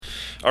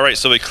All right,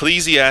 so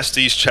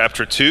Ecclesiastes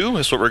chapter 2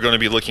 is what we're going to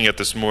be looking at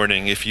this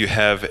morning. If you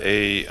have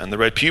on the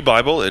Red Pew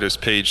Bible, it is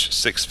page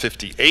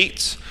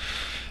 658.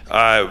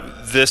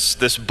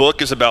 This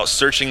book is about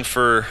searching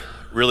for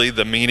really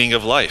the meaning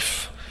of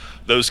life.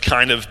 Those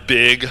kind of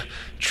big,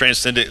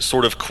 transcendent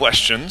sort of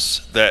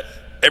questions that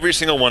every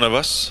single one of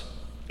us,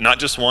 not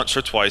just once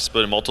or twice,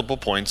 but at multiple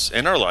points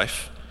in our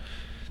life,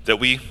 that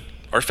we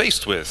are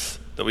faced with,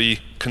 that we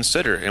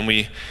consider and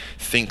we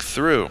think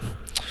through.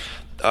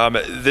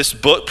 This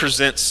book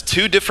presents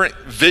two different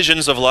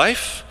visions of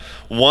life.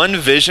 One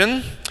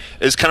vision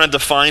is kind of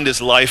defined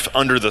as life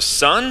under the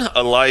sun,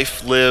 a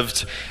life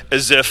lived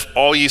as if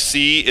all you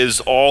see is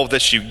all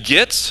that you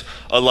get,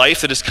 a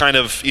life that is kind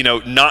of,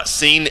 not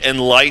seen in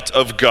light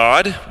of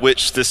God,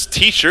 which this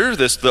teacher,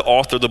 the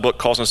author of the book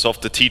calls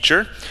himself the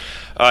teacher,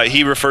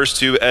 he refers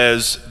to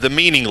as the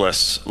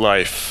meaningless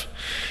life.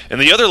 And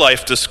the other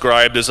life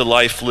described is a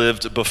life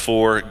lived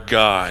before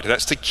God.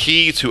 That's the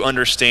key to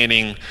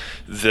understanding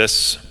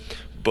this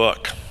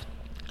book.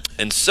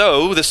 And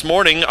so this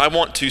morning, I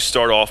want to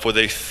start off with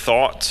a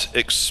thought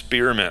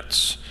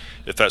experiment,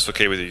 if that's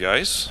okay with you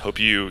guys. Hope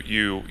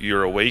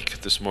you're awake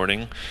this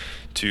morning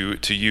to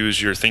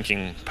use your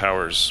thinking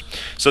powers.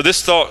 So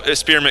this thought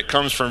experiment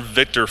comes from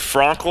Viktor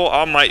Frankl.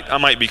 I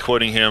might be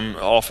quoting him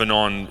off and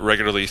on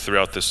regularly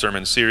throughout this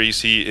sermon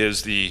series. He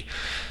is the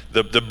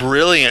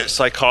brilliant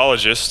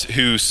psychologist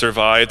who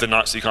survived the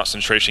Nazi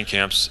concentration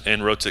camps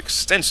and wrote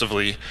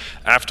extensively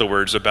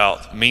afterwards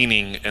about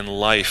meaning and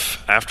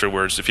life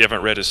afterwards. If you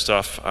haven't read his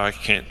stuff, I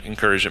can't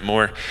encourage it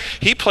more.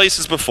 He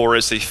places before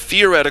us a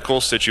theoretical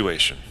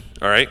situation,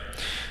 all right?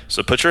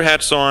 So put your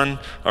hats on,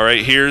 all right?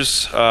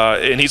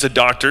 And he's a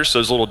doctor, so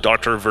there's a little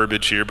doctor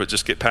verbiage here, but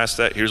just get past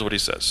that. Here's what he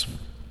says.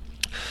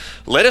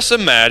 Let us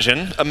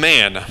imagine a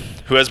man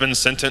who has been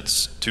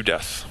sentenced to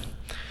death.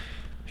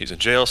 He's in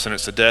jail,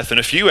 sentenced to death. And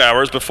a few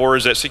hours before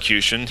his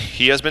execution,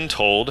 he has been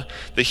told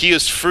that he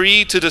is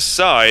free to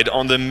decide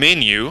on the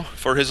menu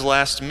for his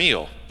last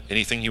meal,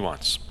 anything he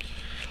wants.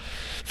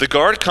 The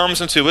guard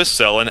comes into his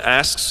cell and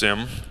asks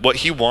him what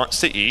he wants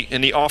to eat,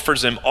 and he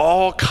offers him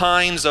all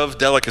kinds of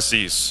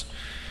delicacies.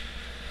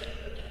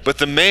 But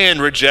the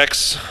man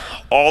rejects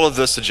all of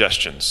the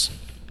suggestions.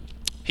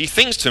 He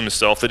thinks to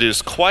himself that it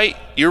is quite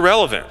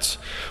irrelevant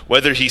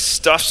whether he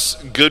stuffs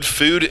good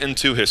food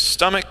into his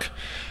stomach,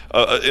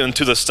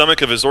 into the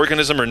stomach of his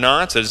organism or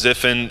not, as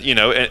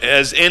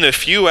in a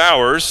few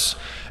hours,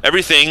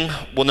 everything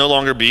will no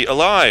longer be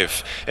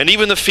alive. And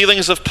even the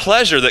feelings of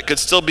pleasure that could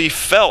still be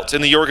felt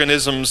in the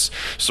organism's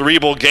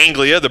cerebral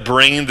ganglia, the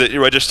brain that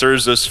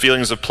registers those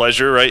feelings of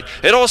pleasure, right?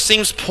 It all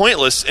seems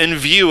pointless in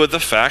view of the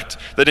fact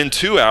that in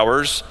 2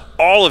 hours,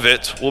 all of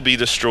it will be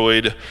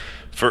destroyed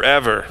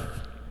forever.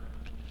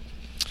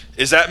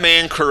 Is that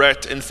man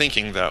correct in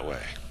thinking that way?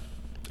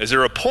 Is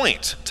there a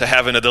point to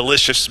having a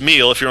delicious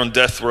meal if you're on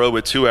death row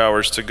with 2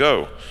 hours to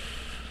go?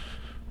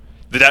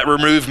 Did that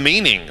remove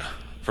meaning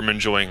from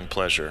enjoying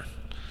pleasure?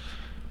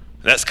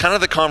 That's kind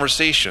of the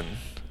conversation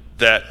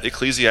that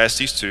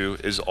Ecclesiastes 2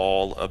 is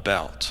all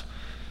about.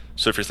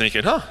 So if you're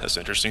thinking, that's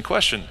an interesting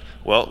question.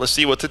 Well, let's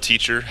see what the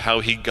teacher,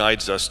 how he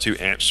guides us to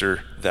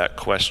answer that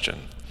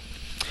question.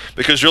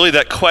 Because really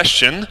that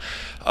question,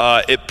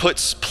 it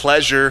puts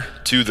pleasure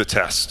to the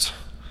test.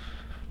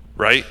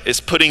 Right? It's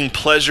putting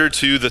pleasure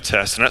to the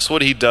test, and that's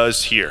what he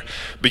does here.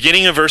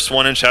 Beginning in verse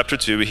 1 in chapter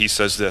 2, he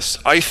says this,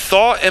 I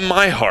thought in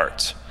my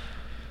heart,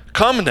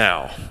 come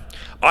now,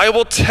 I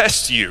will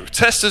test you,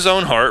 test his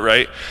own heart,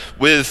 right,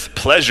 with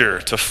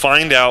pleasure to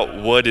find out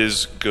what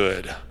is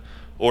good.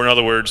 Or in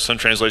other words, some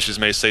translations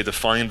may say to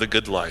find the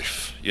good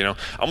life.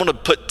 I'm going to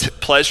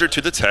put pleasure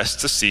to the test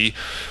to see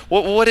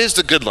what is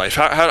the good life?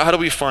 How do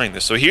we find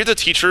this? So here the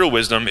teacher of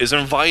wisdom is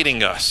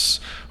inviting us,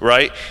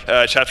 right?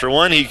 Chapter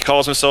 1, he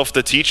calls himself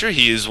the teacher.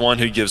 He is one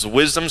who gives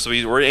wisdom. So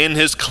we're in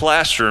his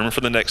classroom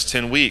for the next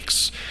 10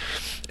 weeks.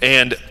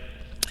 And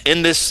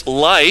in this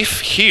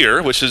life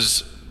here, which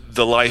is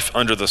the life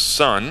under the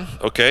sun,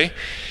 okay,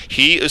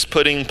 he is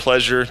putting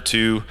pleasure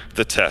to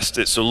the test.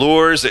 It's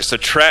allures, it's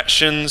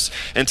attractions,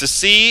 and to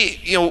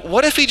see,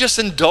 what if he just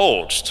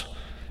indulged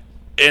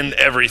in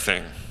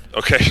everything,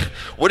 okay?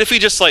 What if he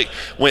just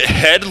went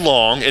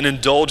headlong in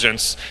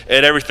indulgence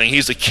at everything?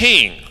 He's a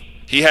king.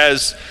 He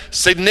has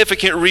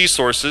significant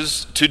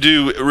resources to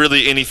do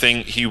really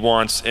anything he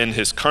wants in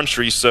his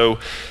country, so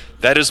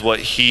that is what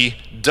he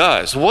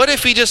does. What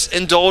if he just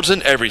indulged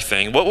in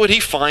everything? What would he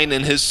find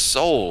in his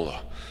soul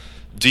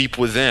deep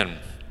within?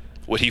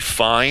 Would he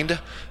find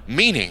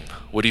meaning?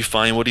 Would he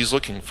find what he's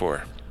looking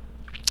for?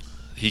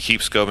 He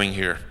keeps going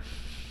here.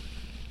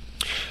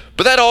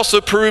 But that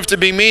also proved to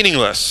be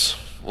meaningless.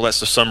 Well,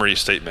 that's the summary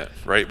statement,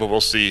 right? But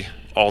we'll see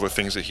all the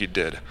things that he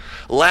did.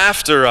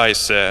 Laughter, I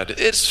said,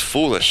 it's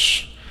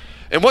foolish.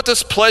 And what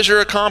does pleasure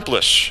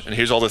accomplish? And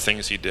here's all the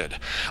things he did.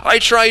 I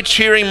tried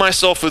cheering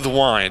myself with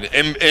wine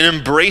and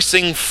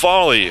embracing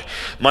folly,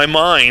 my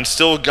mind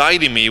still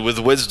guiding me with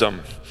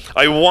wisdom.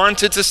 I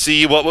wanted to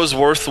see what was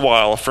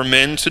worthwhile for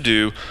men to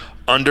do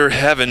under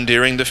heaven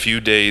during the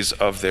few days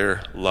of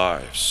their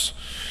lives.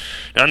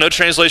 Now, no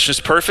translation is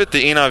perfect.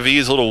 The NIV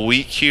is a little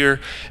weak here.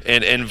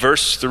 And in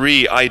verse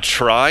 3, I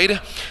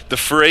tried. The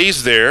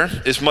phrase there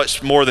is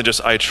much more than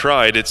just I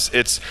tried.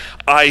 It's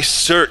I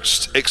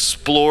searched,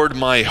 explored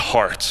my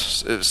heart.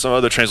 Some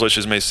other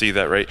translations may see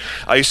that, right?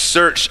 I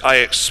searched, I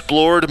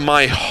explored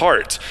my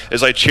heart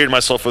as I cheered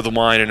myself with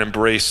wine and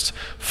embraced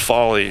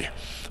folly,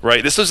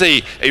 right? This was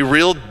a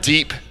real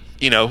deep,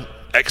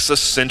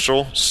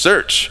 existential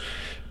search,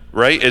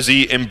 right? As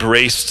he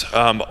embraced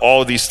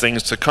all these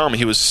things to come.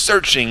 He was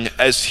searching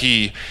as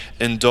he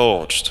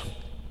indulged.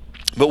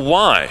 But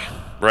why,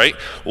 right?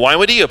 Why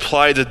would he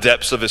apply the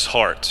depths of his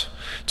heart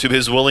to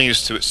his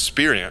willingness to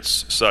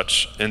experience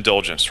such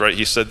indulgence, right?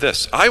 He said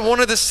this, I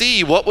wanted to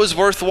see what was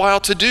worthwhile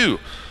to do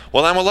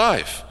while I'm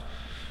alive,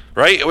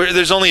 right?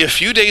 There's only a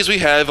few days we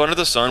have under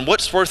the sun.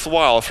 What's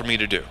worthwhile for me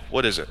to do?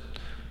 What is it,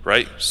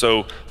 right?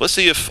 So let's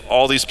see if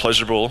all these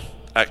pleasurable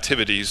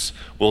activities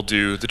will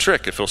do the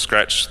trick, if he'll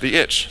scratch the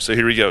itch. So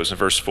here he goes in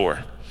verse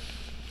 4.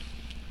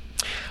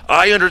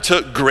 I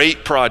undertook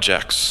great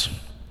projects.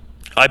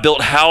 I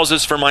built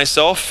houses for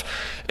myself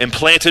and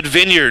planted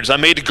vineyards. I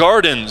made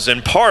gardens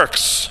and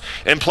parks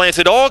and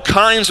planted all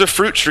kinds of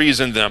fruit trees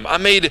in them. I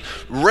made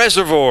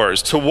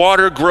reservoirs to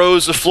water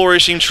groves of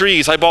flourishing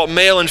trees. I bought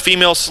male and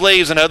female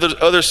slaves and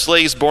other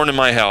slaves born in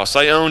my house.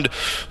 I owned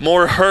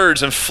more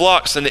herds and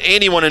flocks than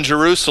anyone in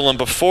Jerusalem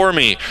before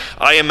me.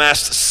 I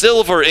amassed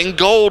silver and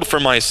gold for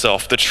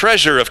myself, the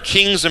treasure of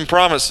kings and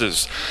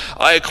provinces.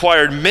 I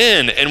acquired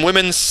men and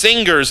women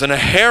singers and a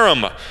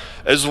harem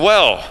as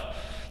well.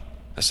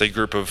 That's a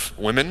group of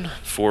women,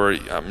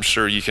 I'm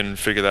sure you can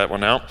figure that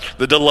one out.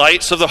 The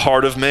delights of the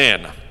heart of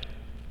man.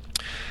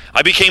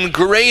 I became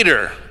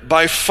greater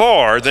by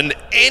far than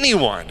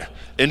anyone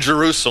in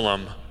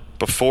Jerusalem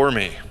before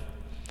me.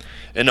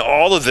 In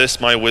all of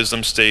this, my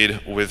wisdom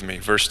stayed with me.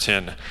 Verse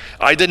 10,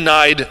 I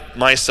denied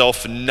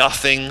myself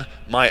nothing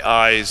my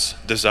eyes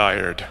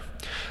desired.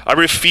 I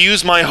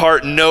refused my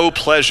heart no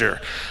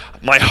pleasure.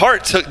 My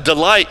heart took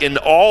delight in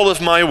all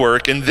of my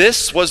work, and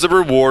this was the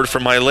reward for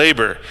my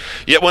labor.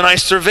 Yet when I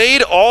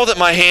surveyed all that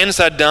my hands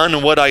had done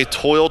and what I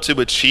toiled to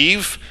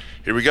achieve,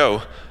 here we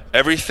go,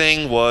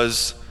 everything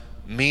was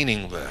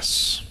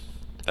meaningless.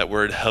 That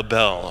word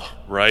habel,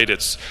 right?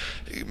 It's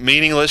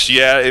meaningless.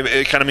 Yeah,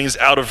 it kind of means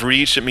out of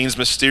reach. It means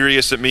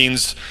mysterious. It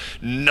means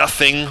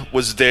nothing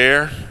was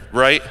there,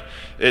 right?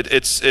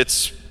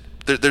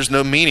 There's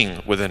no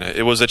meaning within it.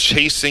 It was a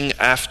chasing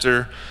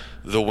after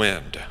the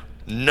wind.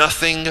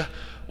 Nothing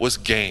was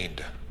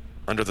gained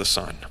under the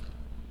sun.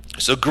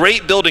 So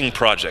great building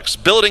projects,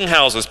 building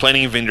houses,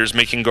 planting vineyards,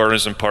 making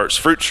gardens and parks,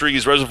 fruit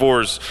trees,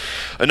 reservoirs,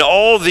 and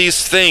all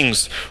these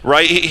things,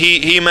 right?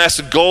 He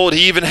amassed gold.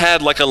 He even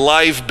had like a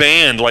live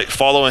band like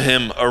following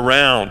him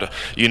around.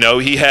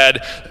 He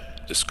had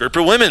this group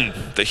of women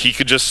that he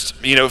could just,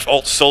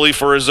 solely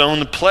for his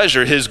own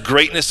pleasure. His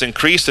greatness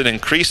increased and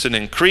increased and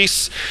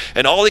increased,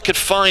 and all he could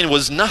find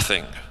was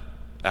nothing,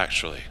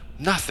 actually,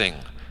 nothing.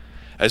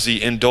 As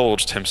he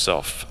indulged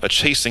himself, a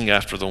chasing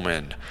after the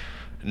wind.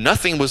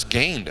 Nothing was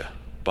gained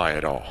by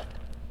it all.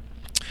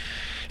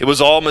 It was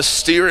all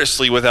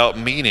mysteriously without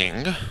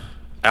meaning,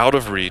 out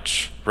of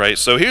reach, right?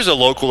 So here's a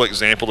local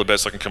example, the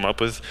best I can come up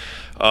with.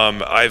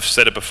 I've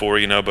said it before,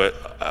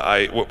 but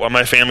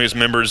my family's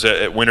members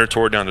at Winter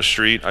Tour down the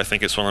street. I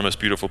think it's one of the most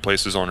beautiful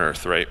places on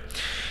earth, right?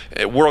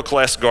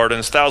 World-class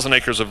gardens, 1,000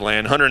 acres of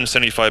land,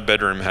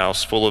 175-bedroom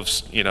house full of,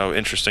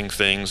 interesting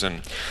things.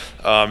 And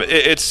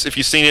it's if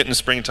you've seen it in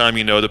springtime,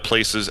 the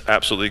place is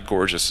absolutely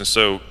gorgeous. And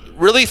so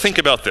really think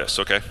about this,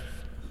 okay?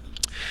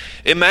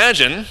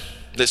 Imagine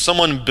that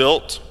someone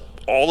built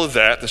all of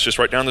that's just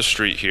right down the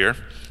street here,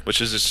 which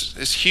is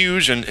this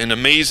huge and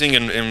amazing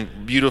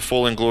and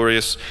beautiful and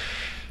glorious.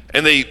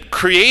 And they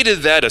created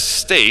that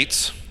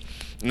estate,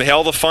 and they had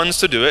all the funds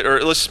to do it.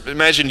 Or let's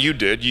imagine you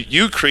did.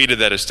 You created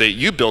that estate.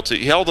 You built it.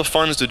 You had all the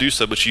funds to do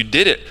so, but you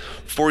did it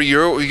for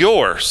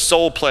your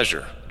sole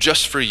pleasure,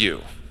 just for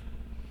you,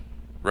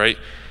 right?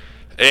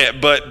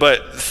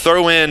 But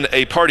throw in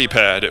a party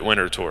pad at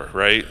Winter Tour,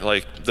 right?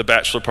 Like the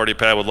bachelor party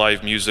pad with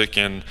live music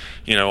and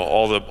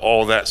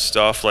all that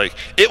stuff. Like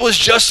it was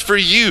just for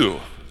you,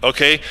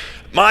 okay?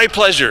 My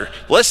pleasure.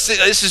 Let's say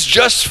this is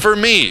just for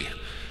me.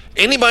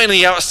 Anybody on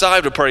the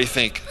outside would probably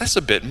think, that's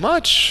a bit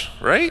much,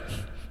 right?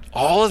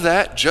 All of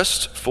that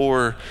just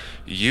for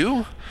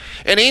you?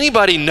 And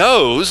anybody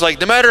knows, like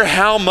no matter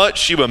how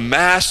much you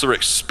amass or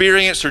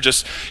experience or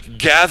just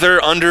gather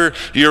under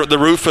the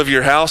roof of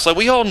your house, like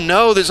we all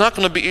know there's not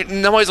going to be,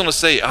 nobody's going to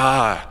say,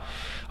 I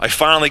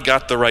finally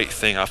got the right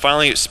thing. I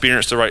finally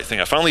experienced the right thing.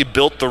 I finally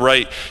built the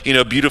right,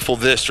 beautiful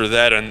this or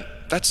that. And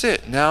that's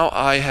it. Now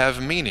I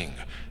have meaning.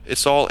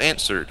 It's all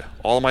answered.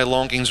 All my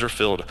longings are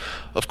filled.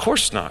 Of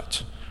course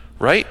not,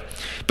 right?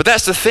 But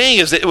that's the thing,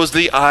 is that it was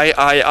the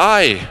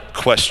I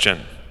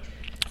question,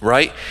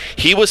 right?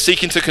 He was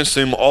seeking to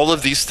consume all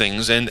of these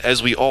things, and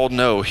as we all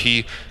know,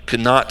 he could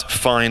not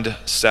find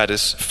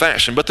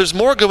satisfaction. But there's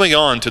more going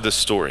on to this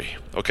story,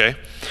 okay?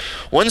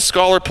 One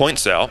scholar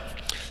points out,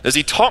 as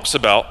he talks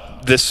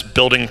about this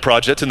building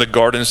project and the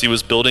gardens he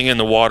was building and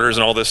the waters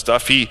and all this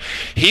stuff, he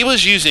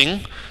was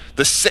using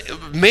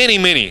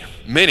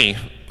many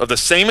of the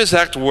same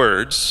exact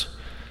words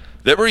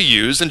that were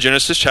used in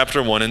Genesis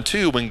chapter 1 and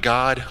 2 when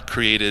God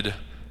created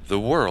the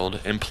world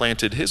and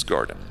planted his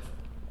garden.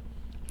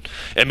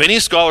 And many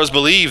scholars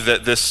believe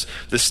that this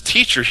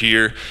teacher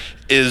here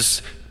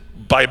is,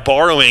 by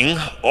borrowing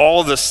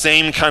all the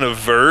same kind of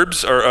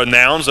verbs or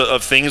nouns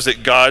of things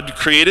that God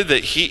created,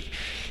 that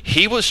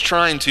he was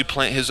trying to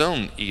plant his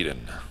own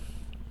Eden.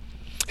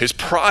 His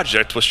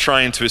project was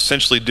trying to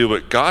essentially do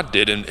what God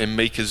did and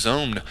make his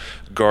own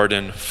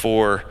garden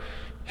for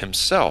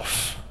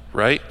himself,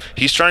 right?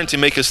 He's trying to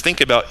make us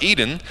think about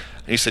Eden. And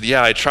he said,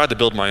 yeah, I tried to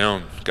build my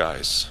own,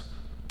 guys.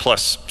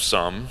 Plus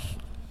some.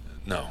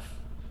 No,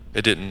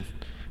 it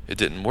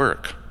didn't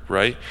work,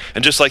 right?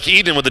 And just like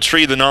Eden with the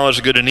tree of the knowledge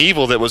of good and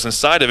evil that was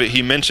inside of it,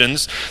 he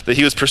mentions that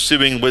he was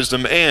pursuing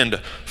wisdom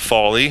and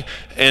folly,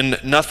 and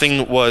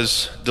nothing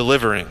was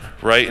delivering,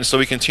 right? And so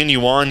we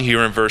continue on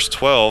here in verse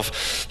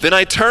 12. Then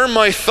I turn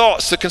my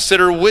thoughts to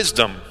consider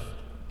wisdom,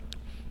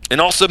 and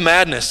also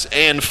madness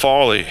and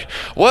folly.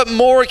 What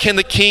more can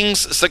the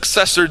king's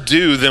successor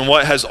do than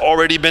what has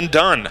already been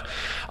done?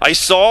 I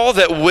saw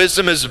that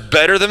wisdom is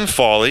better than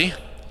folly,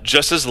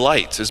 just as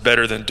light is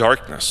better than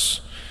darkness.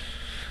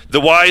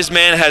 The wise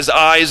man has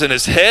eyes in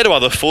his head, while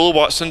the fool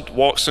walks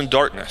in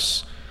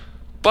darkness.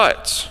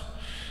 But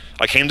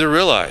I came to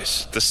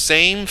realize the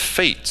same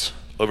fate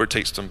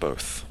overtakes them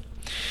both.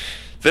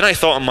 Then I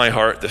thought in my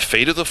heart, the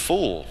fate of the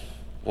fool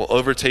will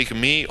overtake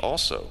me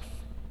also.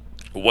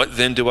 What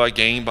then do I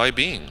gain by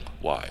being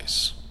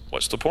wise?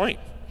 What's the point?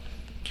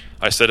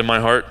 I said in my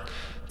heart,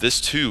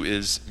 this too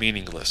is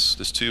meaningless.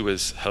 This too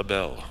is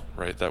habel,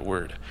 right? That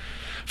word.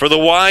 For the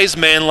wise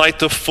man, like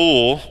the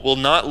fool, will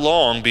not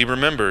long be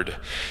remembered.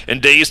 In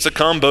days to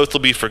come, both will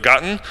be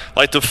forgotten.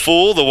 Like the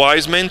fool, the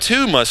wise man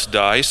too must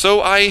die.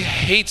 So I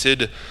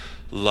hated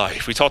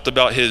life. We talked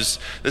about this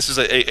is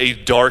a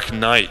dark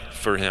night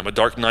for him, a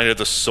dark night of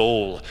the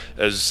soul,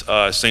 as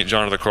St.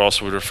 John of the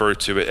Cross would refer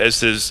to it.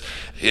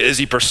 As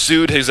he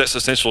pursued his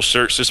existential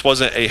search, this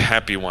wasn't a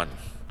happy one.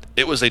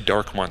 It was a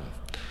dark one,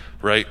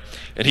 right?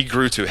 And he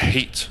grew to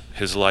hate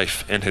his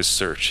life and his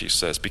search, he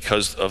says,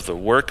 because of the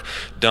work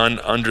done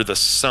under the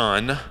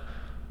sun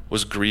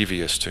was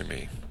grievous to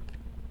me.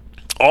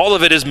 All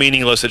of it is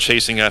meaningless at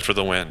chasing after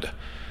the wind.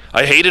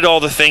 I hated all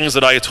the things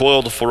that I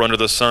toiled for under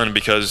the sun,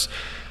 because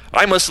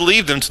I must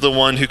leave them to the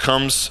one who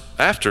comes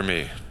after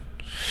me.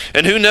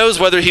 And who knows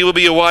whether he will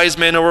be a wise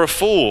man or a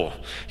fool?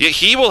 Yet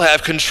he will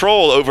have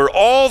control over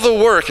all the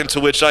work into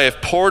which I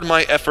have poured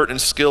my effort and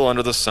skill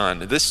under the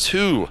sun. This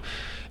too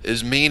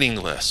is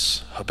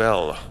meaningless,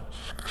 habel.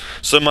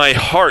 So my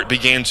heart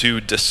began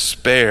to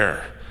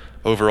despair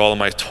over all of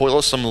my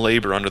toilsome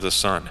labor under the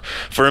sun.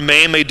 For a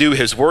man may do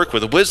his work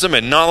with wisdom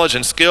and knowledge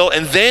and skill,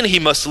 and then he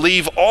must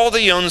leave all that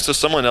he owns to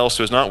someone else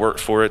who has not worked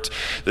for it.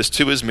 This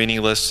too is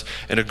meaningless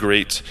and a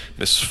great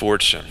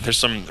misfortune. There's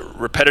some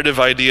repetitive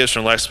ideas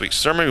from last week's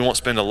sermon. We won't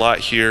spend a lot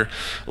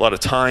of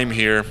time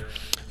here.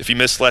 If you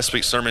missed last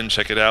week's sermon,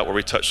 check it out where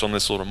we touched on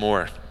this a little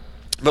more.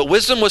 But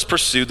wisdom was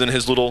pursued in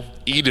his little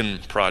Eden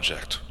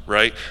project,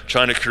 right?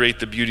 Trying to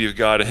create the beauty of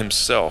God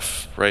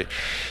himself, right?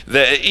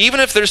 That even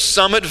if there's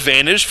some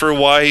advantage for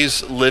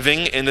wise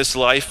living in this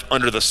life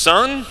under the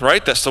sun,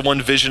 right? That's the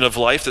one vision of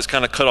life that's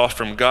kind of cut off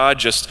from God.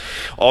 Just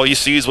all you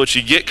see is what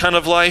you get kind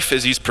of life.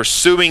 As he's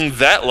pursuing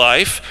that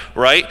life,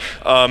 right?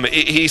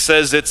 He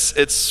says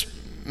it's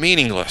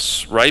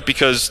meaningless, right?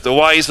 Because the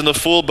wise and the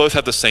fool both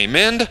have the same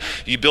end.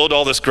 You build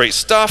all this great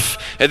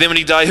stuff, and then when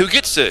you die, who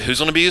gets it? Who's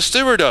going to be a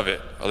steward of it?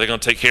 Are they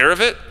going to take care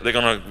of it? Are they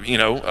going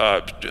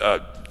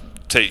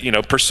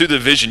to, pursue the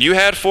vision you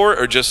had for it,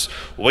 or just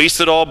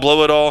waste it all,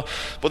 blow it all?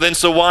 Well, then,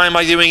 so why am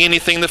I doing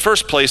anything in the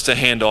first place to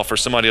hand off for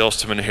somebody else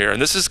to inherit?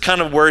 And this is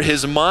kind of where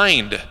his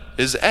mind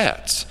is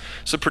at.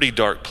 It's a pretty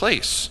dark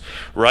place,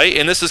 right?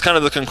 And this is kind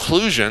of the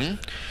conclusion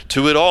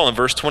to it all. In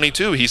verse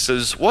 22, he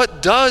says,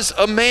 what does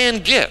a man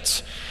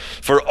get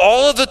for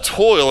all of the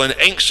toil and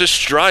anxious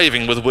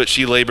striving with which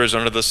he labors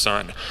under the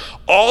sun?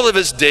 All of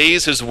his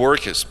days, his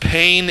work is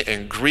pain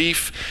and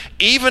grief.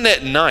 Even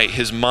at night,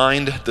 his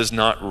mind does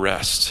not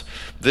rest.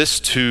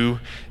 This too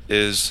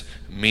is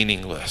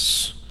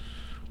meaningless.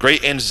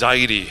 Great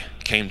anxiety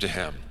came to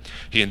him.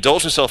 He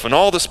indulged himself in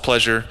all this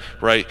pleasure,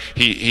 right?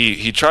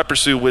 He tried to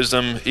pursue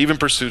wisdom, even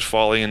pursued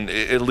folly, and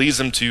it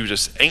leads him to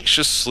just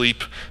anxious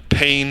sleep,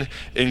 pain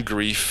and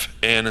grief,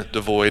 and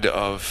devoid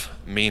of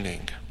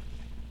meaning.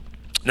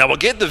 Now, we'll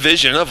get the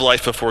vision of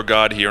life before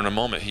God here in a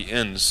moment. He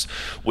ends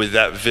with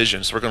that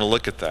vision, so we're going to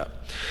look at that.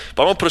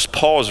 But I want to push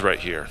pause right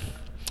here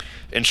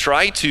and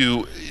try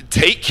to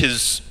take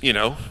his,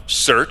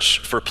 search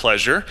for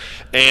pleasure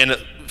and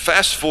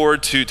fast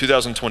forward to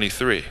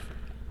 2023.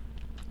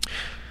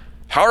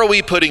 How are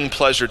we putting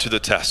pleasure to the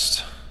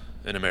test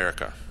in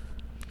America?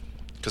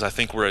 Because I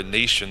think we're a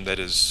nation that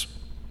is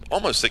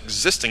almost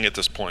existing at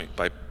this point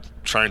by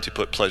trying to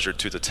put pleasure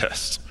to the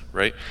test,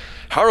 right?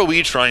 How are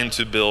we trying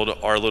to build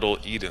our little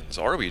Edens?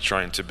 Are we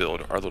trying to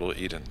build our little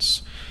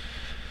Edens?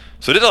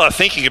 So I did a lot of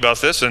thinking about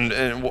this,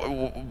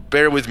 and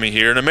bear with me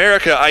here. In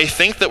America, I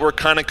think that we're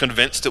kind of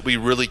convinced that we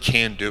really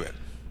can do it.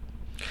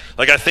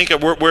 Like, I think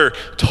we're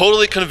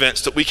totally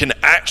convinced that we can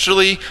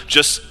actually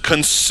just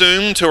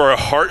consume to our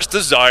heart's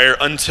desire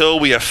until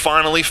we have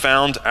finally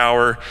found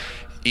our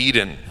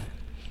Eden.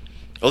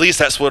 At least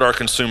that's what our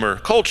consumer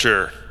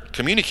culture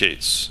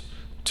communicates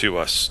to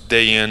us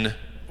day in,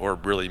 or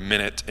really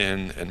minute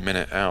in and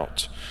minute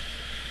out.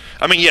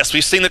 I mean, yes,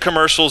 we've seen the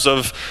commercials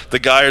of the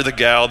guy or the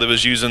gal that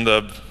was using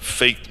the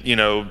fake,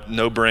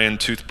 no-brand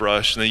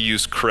toothbrush, and they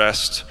used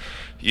Crest,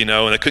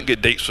 and they couldn't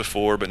get dates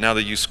before, but now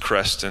they use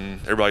Crest, and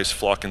everybody's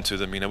flocking to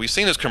them. We've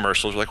seen those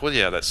commercials. We're like, well,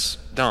 yeah, that's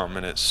dumb,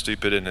 and it's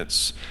stupid, and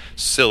it's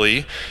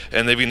silly,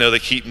 and we know they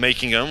keep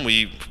making them.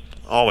 We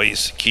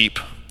always keep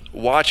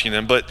watching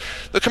them, but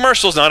the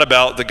commercial's not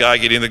about the guy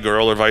getting the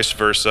girl or vice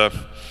versa.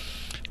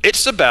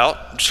 It's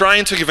about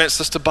trying to convince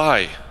us to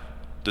buy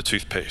the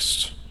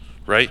toothpaste,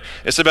 right?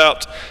 It's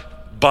about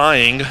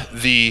buying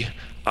the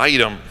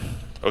item,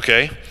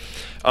 okay?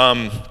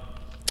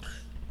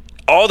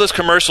 All those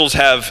commercials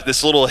have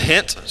this little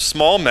hint,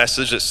 small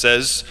message that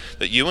says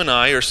that you and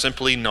I are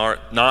simply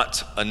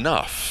not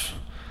enough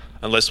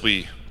unless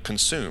we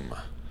consume,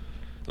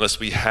 unless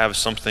we have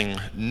something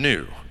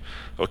new,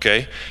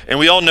 okay? And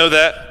we all know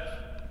that.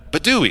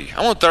 But do we?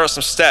 I want to throw out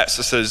some stats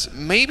that says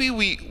maybe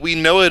we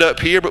know it up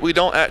here, but we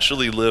don't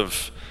actually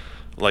live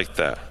like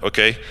that,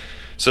 okay?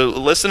 So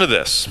listen to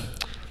this.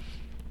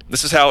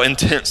 This is how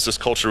intense this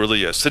culture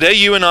really is. Today,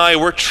 you and I,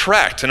 we're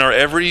tracked in our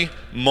every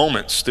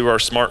moments through our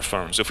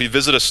smartphones. If we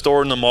visit a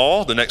store in the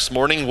mall, the next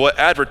morning, what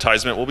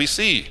advertisement will we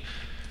see?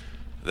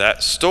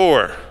 That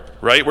store,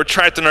 right? We're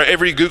tracked in our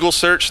every Google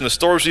search, and the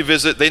stores we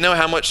visit, they know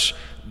how much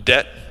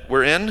debt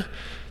we're in.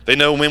 They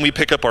know when we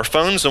pick up our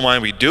phones and why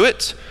we do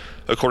it.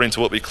 According to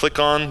what we click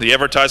on, the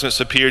advertisements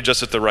appear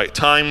just at the right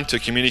time to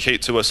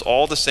communicate to us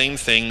all the same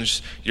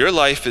things. Your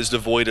life is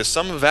devoid of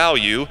some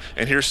value,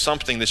 and here's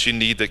something that you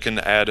need that can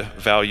add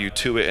value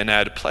to it and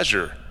add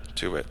pleasure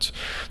to it.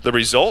 The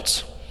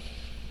result?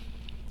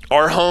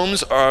 Our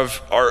homes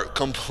are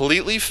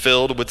completely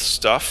filled with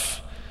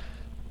stuff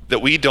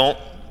that we don't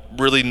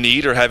really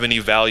need or have any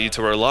value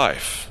to our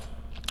life.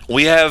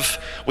 We had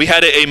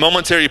a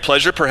momentary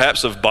pleasure,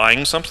 perhaps, of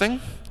buying something,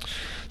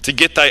 to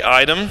get that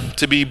item,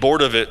 to be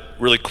bored of it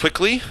really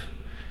quickly,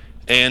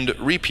 and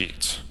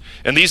repeat.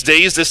 And these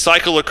days, this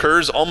cycle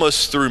occurs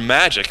almost through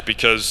magic,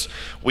 because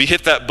we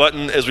hit that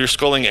button as we're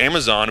scrolling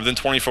Amazon, and within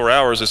 24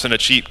 hours, it's in a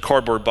cheap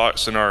cardboard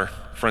box in our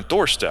front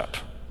doorstep,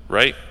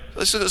 right?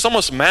 It's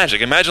almost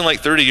magic. Imagine like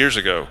 30 years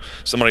ago,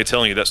 somebody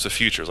telling you that's the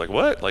future. It's like,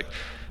 what? Like,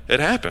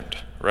 it happened,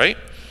 right?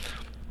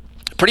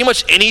 Pretty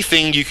much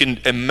anything you can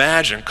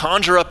imagine,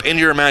 conjure up in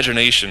your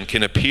imagination,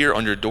 can appear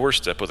on your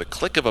doorstep with a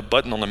click of a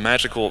button on the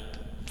magical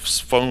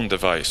phone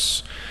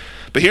device.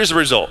 But here's the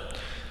result.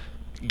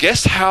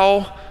 Guess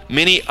how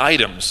many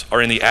items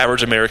are in the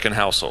average American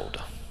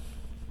household?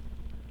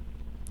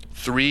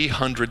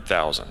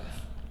 300,000.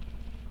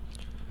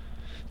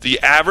 The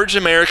average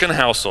American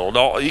household,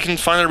 you can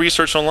find the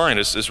research online,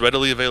 it's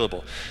readily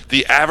available.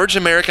 The average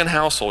American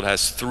household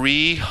has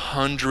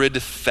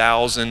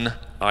 300,000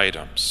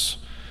 items.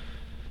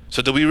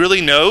 So do we really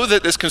know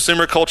that this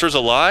consumer culture is a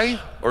lie,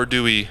 or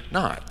do we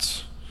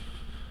not?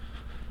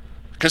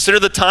 Consider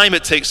the time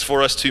it takes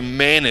for us to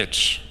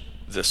manage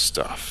this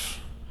stuff.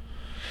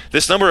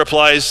 This number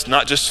applies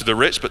not just to the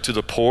rich, but to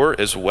the poor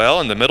as well,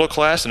 and the middle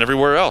class and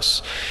everywhere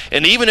else.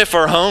 And even if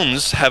our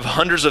homes have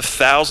hundreds of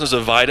thousands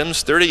of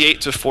items, 38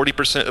 to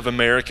 40% of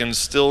Americans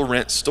still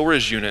rent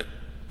storage unit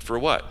for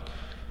what?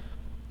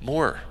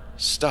 More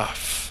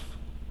stuff.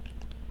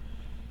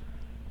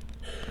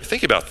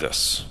 Think about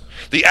this.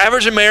 The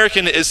average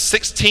American is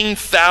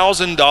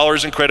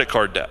 $16,000 in credit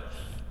card debt.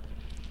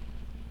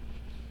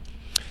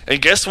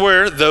 And guess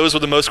where those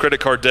with the most credit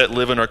card debt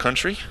live in our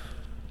country?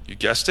 You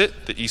guessed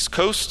it, the East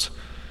Coast.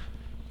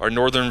 Our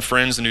northern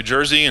friends in New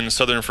Jersey and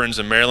southern friends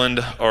in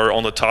Maryland are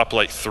on the top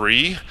like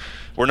 3.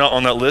 We're not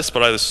on that list,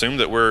 but I assume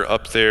that we're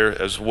up there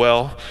as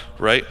well,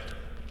 right?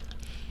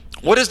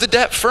 What is the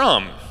debt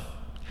from?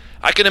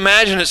 I can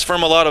imagine it's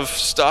from a lot of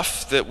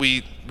stuff that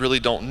we really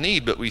don't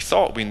need, but we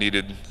thought we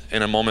needed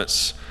in a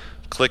moment's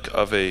click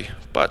of a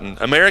button.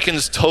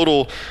 Americans'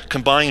 total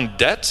combined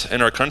debt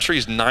in our country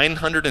is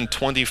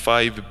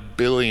 $925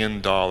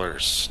 billion.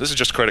 This is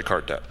just credit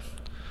card debt.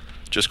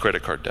 Just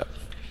credit card debt.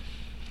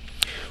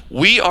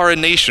 We are a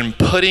nation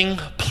putting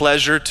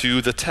pleasure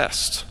to the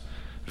test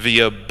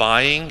via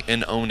buying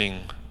and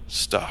owning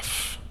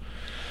stuff.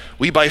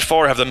 We by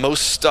far have the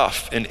most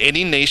stuff in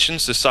any nation,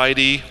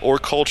 society, or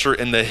culture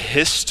in the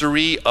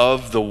history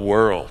of the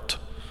world.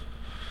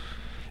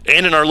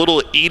 And in our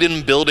little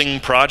Eden building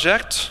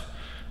project,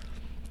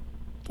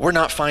 we're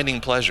not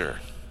finding pleasure.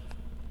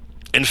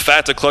 In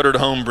fact, a cluttered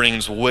home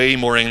brings way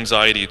more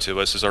anxiety to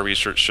us, as our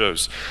research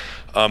shows.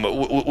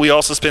 We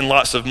also spend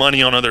lots of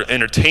money on other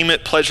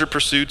entertainment, pleasure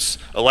pursuits,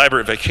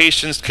 elaborate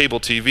vacations, cable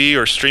TV,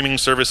 or streaming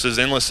services,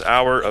 endless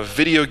hour of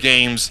video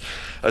games,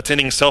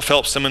 attending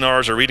self-help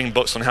seminars or reading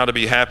books on how to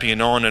be happy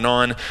and on and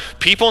on.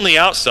 People on the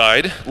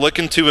outside look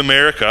into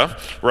America,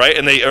 right?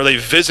 And they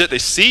visit, they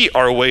see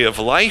our way of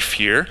life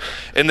here.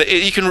 And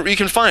you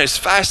can find it's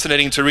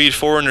fascinating to read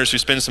foreigners who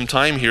spend some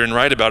time here and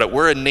write about it.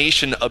 We're a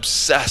nation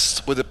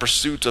obsessed with the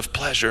pursuit of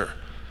pleasure.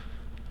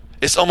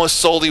 It's almost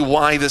solely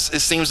it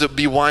seems to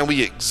be why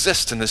we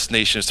exist in this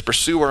nation, is to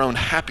pursue our own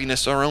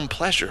happiness, our own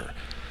pleasure.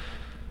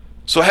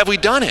 So have we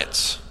done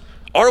it?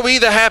 Are we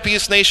the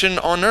happiest nation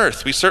on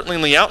earth? We certainly,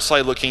 on the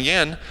outside looking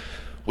in,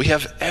 we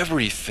have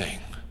everything,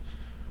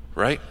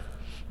 right?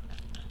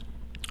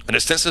 An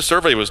extensive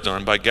survey was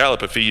done by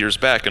Gallup a few years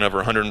back in over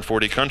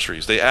 140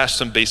 countries. They asked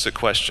some basic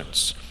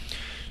questions.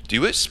 Do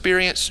you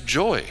experience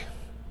joy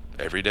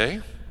every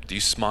day? Do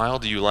you smile?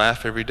 Do you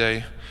laugh every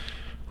day?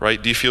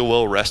 Right? Do you feel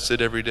well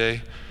rested every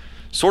day?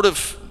 Sort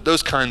of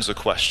those kinds of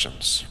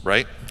questions,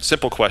 right?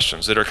 Simple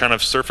questions that are kind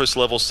of surface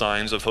level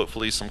signs of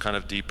hopefully some kind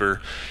of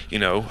deeper,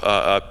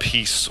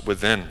 peace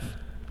within.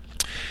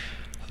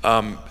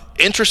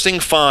 Interesting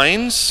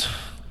finds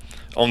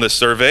on this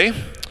survey.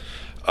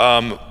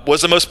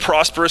 Was the most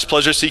prosperous,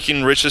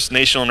 pleasure-seeking, richest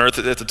nation on earth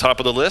at the top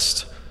of the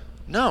list?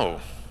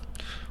 No.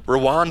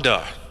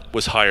 Rwanda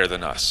was higher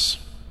than us.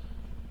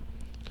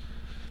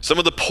 Some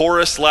of the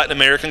poorest Latin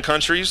American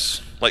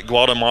countries, like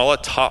Guatemala,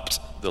 topped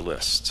the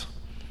list.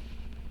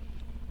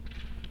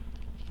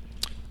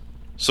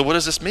 So what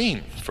does this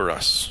mean for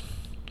us?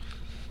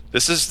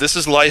 This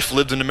is life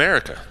lived in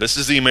America. This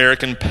is the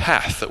American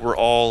path that we're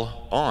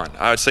all on.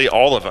 I would say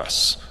all of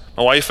us.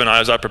 My wife and I,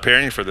 as I was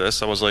preparing for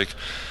this, I was like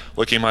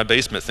looking in my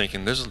basement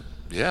thinking,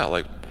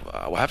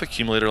 I've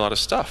accumulated a lot of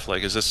stuff.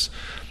 Like, is this,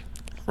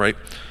 right?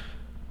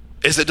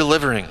 Is it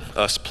delivering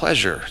us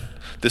pleasure?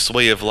 This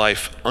way of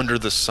life under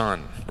the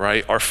sun,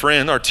 right? Our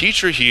friend, our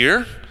teacher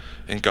here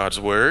in God's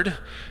word,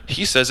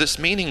 he says it's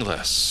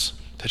meaningless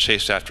to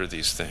chase after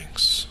these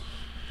things.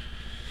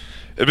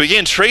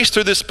 Again, traced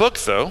through this book,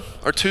 though,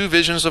 are two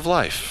visions of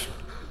life.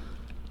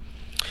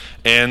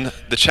 And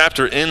the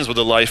chapter ends with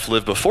a life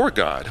lived before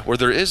God, where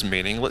there is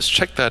meaning. Let's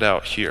check that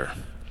out here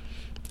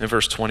in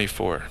verse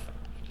 24.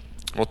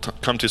 We'll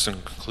come to some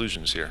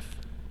conclusions here.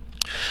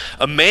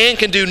 A man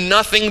can do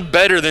nothing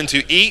better than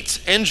to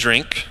eat and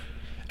drink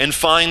and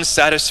find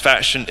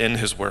satisfaction in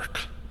his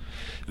work.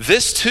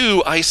 This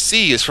too I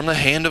see is from the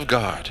hand of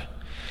God.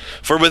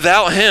 For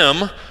without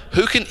him,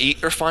 who can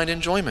eat or find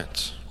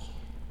enjoyment?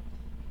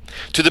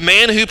 To the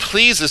man who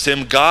pleases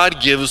him,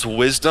 God gives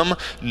wisdom,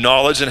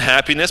 knowledge, and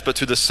happiness, but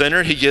to the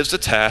sinner he gives the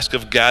task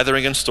of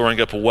gathering and storing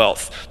up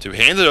wealth, to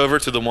hand it over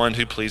to the one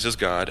who pleases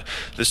God.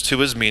 This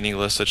too is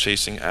meaningless, a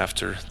chasing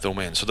after the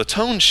wind. So the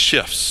tone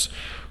shifts,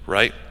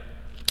 right?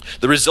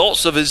 The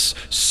results of his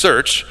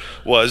search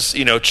was,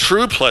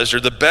 true pleasure,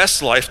 the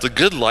best life, the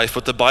good life,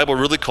 what the Bible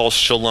really calls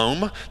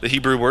shalom, the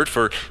Hebrew word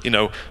for,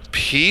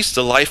 peace,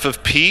 the life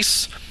of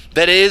peace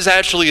that is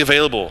actually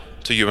available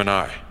to you and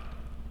I.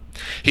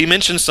 He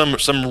mentions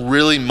some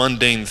really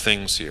mundane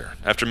things here.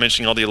 After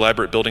mentioning all the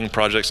elaborate building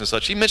projects and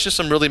such, he mentions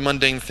some really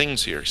mundane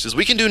things here. He says,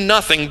 we can do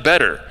nothing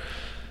better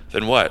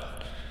than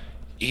what?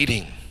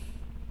 Eating.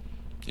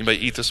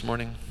 Anybody eat this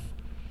morning?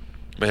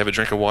 Anybody have a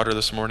drink of water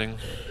this morning?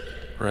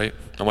 Right?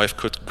 My wife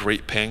cooked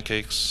great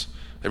pancakes.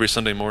 Every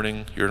Sunday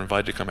morning, you're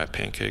invited to come have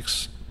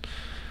pancakes.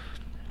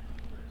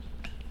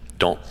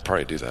 Don't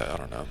probably do that. I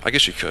don't know. I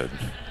guess you could.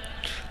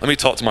 Let me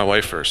talk to my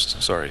wife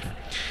first. Sorry.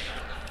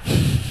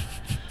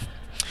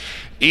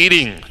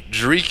 Eating,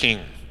 drinking,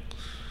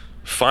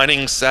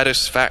 finding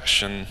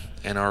satisfaction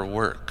in our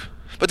work.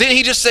 But didn't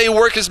he just say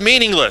work is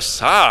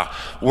meaningless?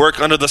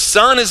 Work under the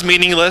sun is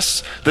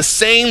meaningless. The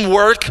same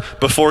work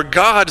before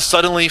God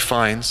suddenly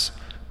finds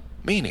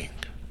meaning.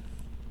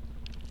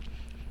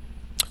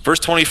 Verse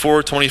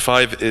 24,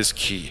 25 is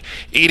key.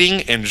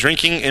 Eating and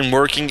drinking and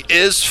working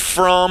is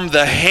from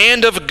the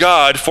hand of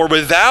God, for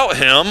without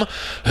him,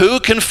 who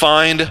can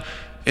find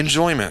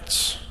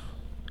enjoyment?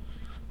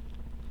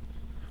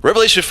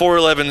 Revelation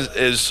 4:11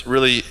 is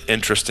really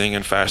interesting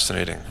and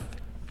fascinating.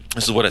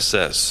 This is what it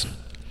says.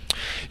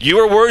 You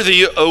are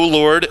worthy, O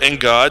Lord and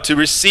God, to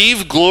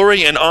receive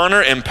glory and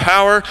honor and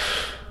power,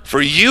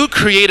 for you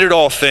created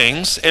all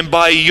things, and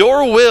by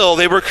your will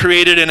they were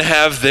created and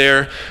have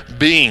their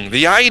being.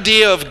 The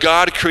idea of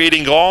God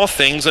creating all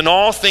things and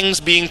all things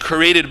being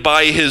created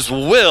by his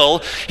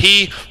will,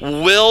 he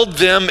willed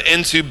them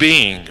into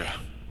being.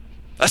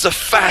 That's a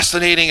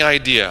fascinating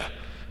idea.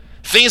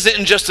 Things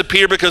didn't just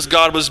appear because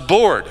God was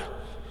bored.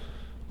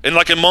 In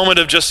like a moment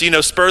of just,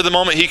 spur of the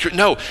moment,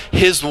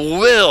 his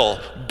will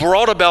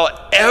brought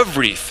about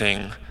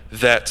everything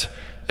that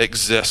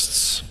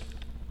exists.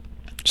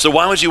 So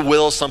why would you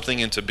will something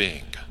into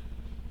being,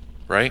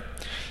 right?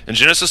 In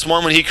Genesis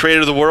 1, when he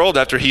created the world,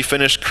 after he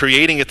finished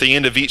creating at the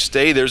end of each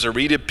day, there's a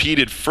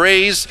repeated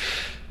phrase.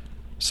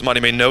 Somebody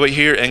may know it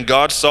here. And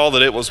God saw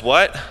that it was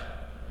what?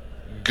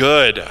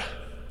 Good.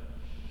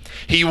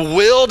 He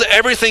willed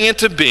everything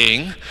into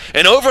being,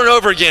 and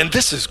over again,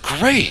 this is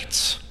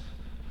great.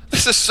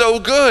 This is so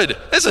good.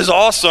 This is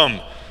awesome.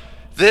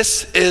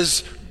 This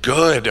is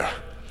good.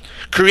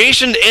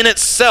 Creation in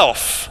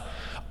itself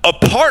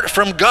apart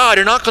from God,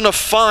 you're not going to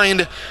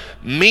find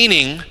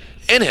meaning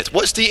in it.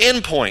 What's the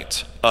end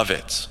point of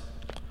it?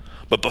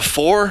 But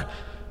before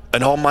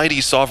an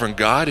almighty sovereign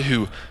God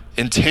who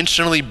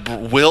intentionally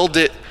willed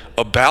it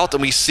about,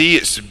 and we see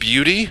its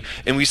beauty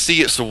and we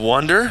see its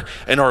wonder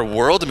in our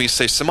world, and we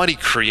say, somebody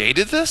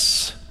created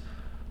this?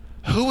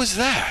 Who was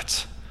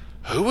that?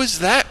 Who was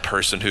that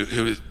person?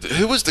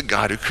 Who was the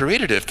God who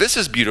created it? If this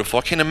is beautiful,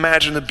 I can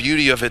imagine the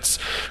beauty of its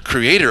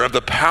creator, of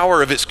the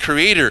power of its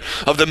creator,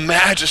 of the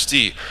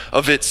majesty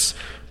of its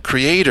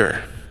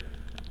creator.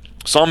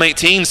 Psalm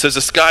 18 says,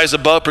 the skies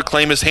above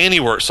proclaim his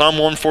handiwork. Psalm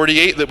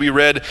 148 that we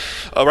read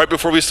right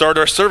before we started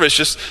our service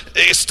just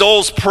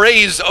extols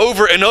praise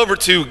over and over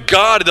to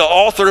God, the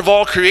author of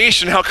all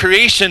creation, how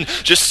creation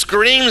just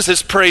screams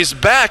his praise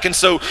back. And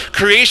so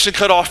creation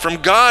cut off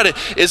from God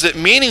isn't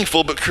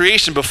meaningful, but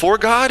creation before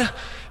God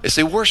is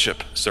a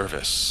worship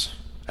service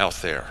out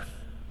there.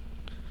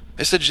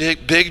 It's a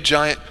big,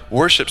 giant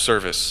worship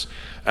service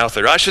out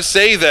there. I should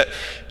say that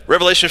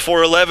Revelation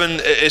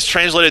 4:11 is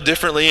translated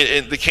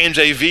differently. The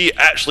KJV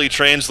actually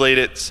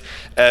translates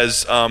it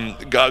as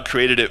God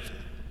created it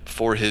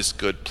for his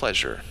good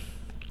pleasure.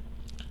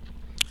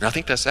 And I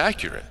think that's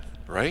accurate,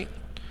 right?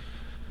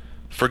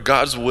 For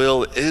God's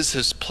will is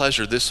his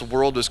pleasure. This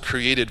world was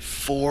created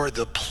for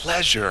the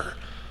pleasure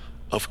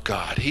of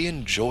God. He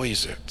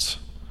enjoys it.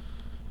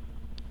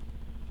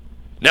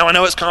 Now, I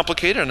know it's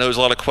complicated. I know there's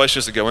a lot of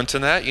questions that go into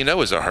that.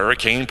 Is a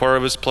hurricane part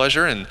of his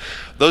pleasure? And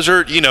those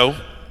are,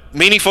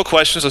 meaningful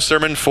questions, a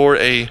sermon for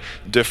a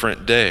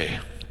different day.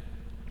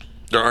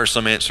 There are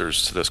some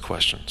answers to those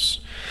questions.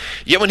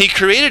 Yet when he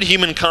created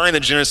humankind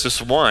in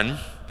Genesis 1,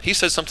 he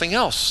said something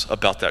else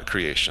about that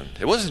creation.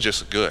 It wasn't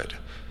just good.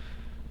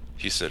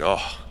 He said,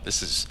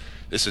 this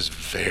is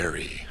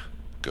very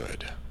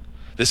good.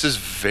 This is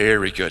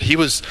very good. He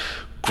was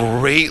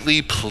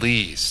greatly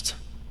pleased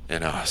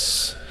in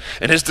us.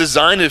 And his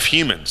design of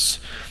humans,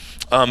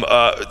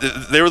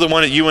 they were the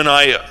one that you and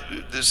I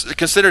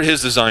considered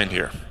his design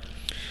here.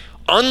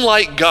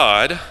 Unlike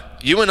God,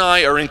 you and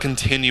I are in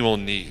continual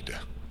need.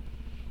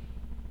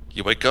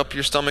 You wake up,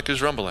 your stomach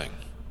is rumbling.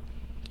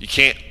 You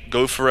can't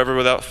go forever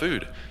without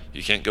food.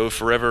 You can't go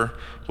forever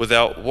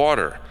without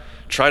water.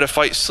 Try to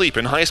fight sleep.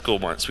 In high school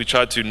once, we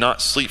tried to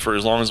not sleep for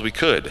as long as we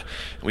could.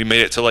 We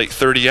made it to like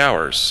 30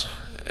 hours.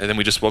 And then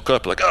we just woke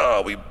up like,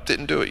 we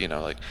didn't do it,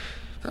 that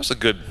was a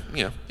good,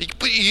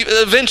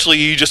 eventually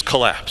you just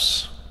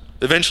collapse.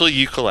 Eventually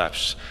you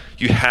collapse.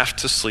 You have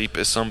to sleep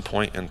at some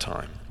point in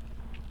time.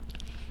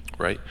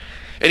 Right?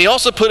 And he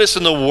also put us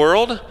in the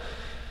world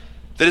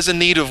that is in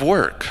need of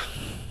work.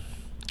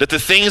 That the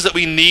things that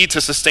we need to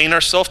sustain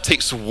ourselves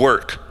takes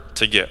work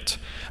to get.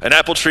 An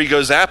apple tree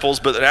grows apples,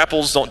 but the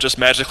apples don't just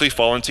magically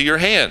fall into your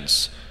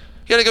hands.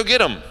 You got to go get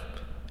them.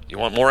 You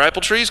want more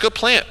apple trees? Go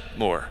plant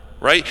more,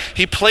 right?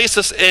 He placed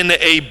us in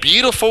a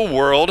beautiful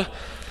world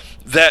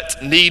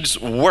that needs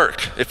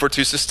work if we're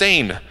to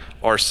sustain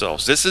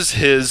ourselves. This is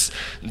his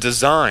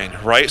design,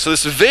 right? So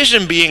this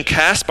vision being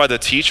cast by the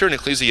teacher in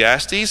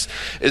Ecclesiastes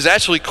is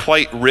actually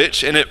quite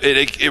rich, and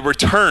it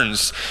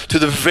returns to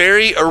the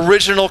very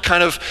original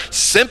kind of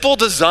simple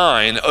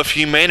design of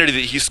humanity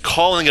that he's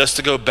calling us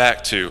to go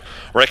back to,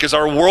 right? Because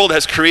our world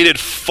has created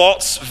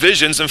false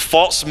visions and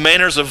false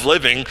manners of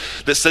living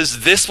that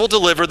says this will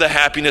deliver the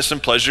happiness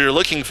and pleasure you're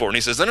looking for. And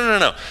he says,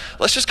 no.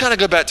 Let's just kind of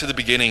go back to the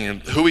beginning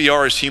and who we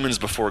are as humans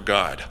before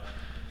God.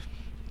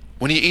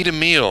 When you eat a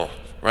meal,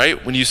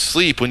 right? When you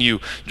sleep, when you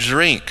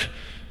drink,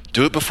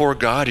 do it before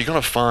God, you're going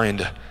to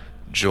find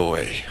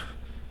joy.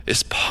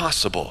 It's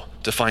possible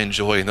to find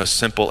joy in those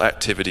simple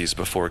activities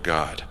before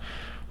God,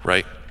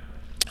 right?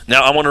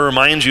 Now, I want to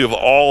remind you of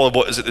all of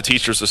what is at the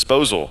teacher's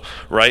disposal,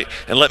 right?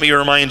 And let me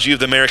remind you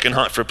of the American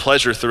hunt for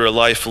pleasure through a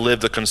life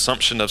lived the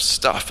consumption of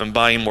stuff and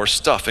buying more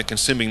stuff and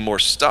consuming more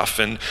stuff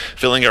and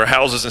filling our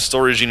houses and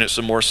storage units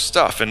with more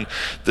stuff and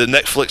the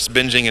Netflix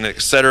binging and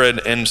et cetera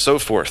and so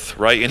forth,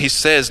 right? And he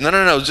says,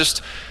 no,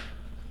 just...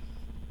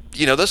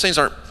 those things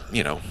aren't,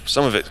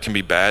 some of it can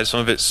be bad. Some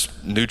of it's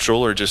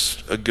neutral or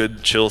just a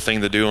good chill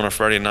thing to do on a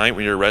Friday night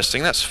when you're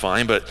resting. That's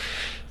fine. But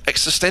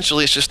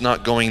existentially, it's just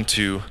not going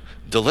to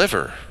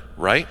deliver,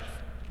 right?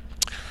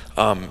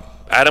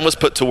 Adam was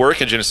put to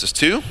work in Genesis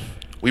 2.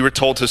 We were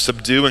told to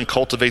subdue and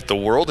cultivate the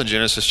world in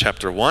Genesis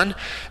chapter 1.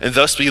 And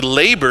thus we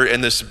labor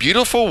in this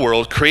beautiful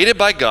world created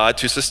by God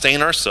to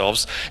sustain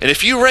ourselves. And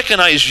if you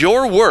recognize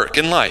your work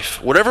in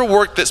life, whatever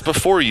work that's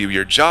before you,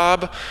 your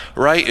job,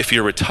 right? If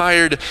you're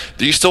retired,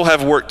 you still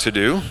have work to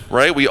do,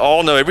 right? We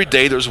all know every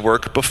day there's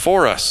work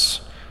before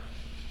us.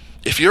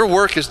 If your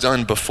work is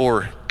done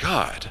before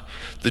God,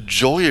 the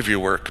joy of your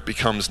work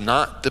becomes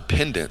not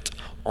dependent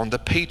on the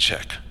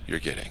paycheck you're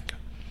getting.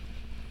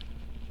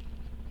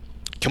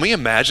 Can we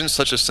imagine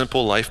such a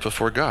simple life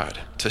before God?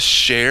 To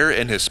share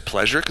in his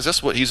pleasure? Because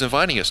that's what he's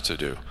inviting us to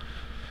do.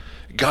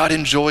 God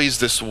enjoys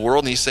this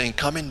world, and he's saying,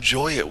 come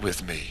enjoy it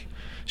with me.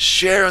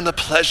 Share in the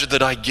pleasure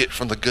that I get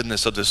from the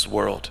goodness of this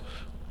world.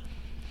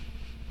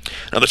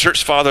 Now, the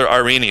church father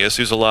Irenaeus,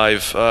 who's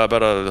alive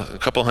about a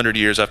couple hundred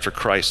years after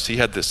Christ, he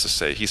had this to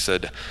say. He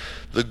said,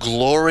 the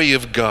glory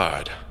of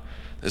God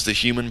is the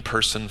human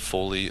person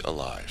fully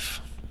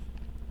alive.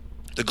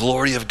 The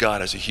glory of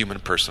God as a human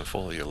person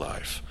fully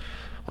alive.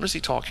 What is he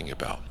talking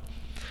about?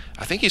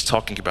 I think he's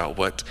talking about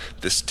what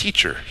this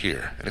teacher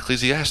here in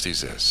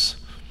Ecclesiastes is.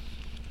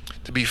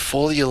 To be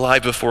fully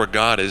alive before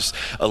God is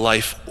a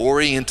life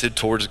oriented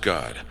towards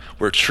God,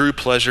 where true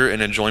pleasure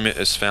and enjoyment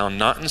is found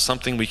not in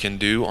something we can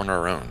do on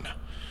our own,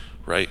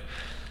 right?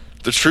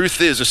 The truth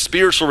is, the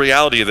spiritual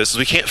reality of this is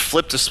we can't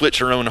flip the switch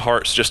in our own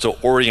hearts just to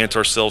orient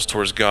ourselves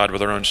towards God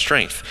with our own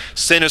strength.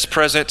 Sin is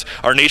present.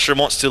 Our nature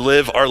wants to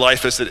live our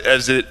life as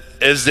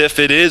if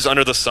it is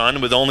under the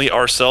sun, with only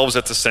ourselves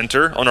at the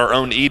center on our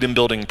own Eden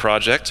building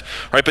project,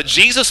 right? But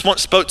Jesus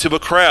once spoke to a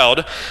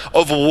crowd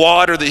of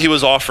water that he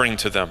was offering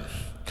to them.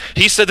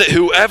 He said that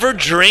whoever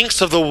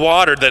drinks of the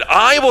water that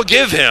I will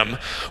give him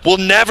will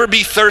never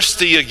be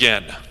thirsty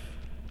again.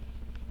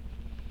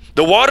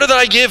 The water that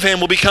I give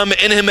him will become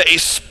in him a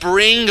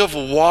spring of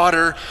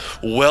water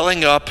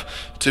welling up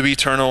to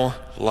eternal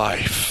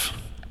life.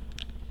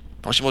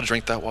 I want you to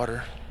drink that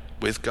water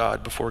with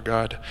God, before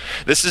God.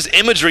 This is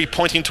imagery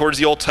pointing towards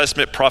the Old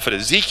Testament prophet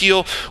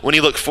Ezekiel when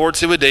he looked forward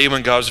to a day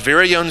when God's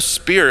very own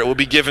Spirit will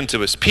be given to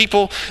his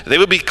people. They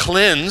would be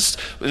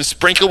cleansed and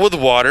sprinkled with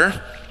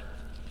water.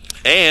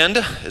 And,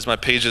 as my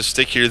pages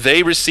stick here,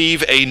 they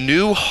receive a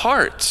new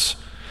heart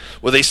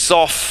with a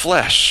soft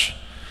flesh,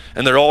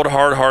 and their old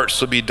hard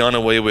hearts will be done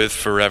away with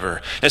forever.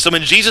 And so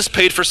when Jesus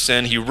paid for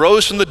sin, he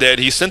rose from the dead,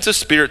 he sent his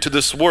Spirit to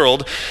this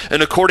world,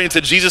 and according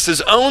to Jesus'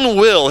 own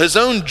will, his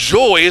own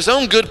joy, his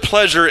own good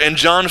pleasure, in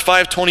John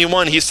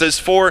 5:21, he says,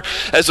 "For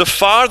as the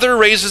Father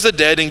raises the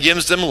dead and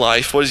gives them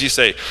life," what does he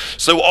say?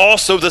 "So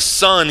also the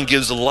Son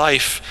gives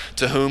life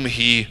to whom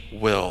he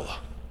will."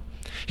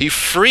 He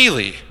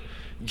freely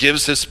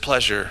gives his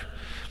pleasure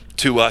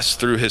to us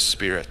through his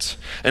Spirit.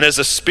 And as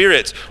the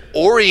Spirit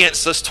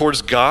orients us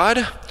towards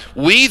God,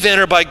 we then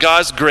are, by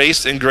God's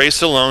grace and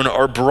grace alone,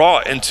 are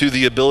brought into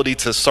the ability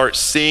to start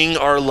seeing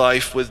our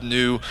life with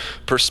new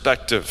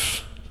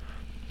perspective.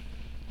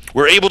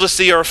 We're able to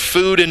see our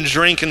food and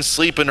drink and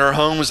sleep in our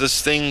homes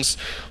as things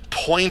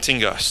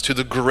pointing us to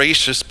the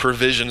gracious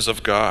provisions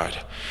of God.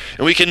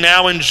 And we can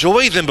now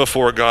enjoy them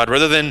before God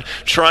rather than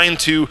trying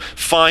to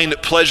find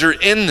pleasure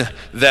in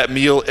that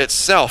meal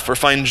itself or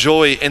find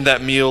joy in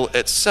that meal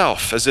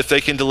itself, as if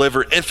they can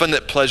deliver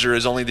infinite pleasure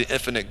as only the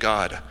infinite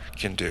God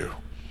can do.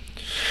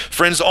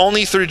 Friends,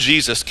 only through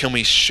Jesus can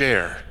we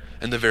share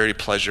in the very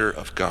pleasure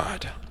of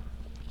God.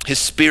 His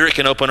Spirit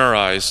can open our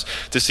eyes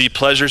to see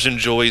pleasures and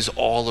joys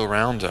all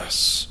around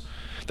us.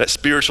 That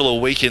spiritual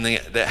awakening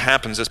that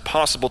happens, it's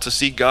possible to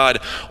see God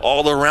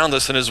all around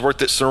us and his work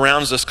that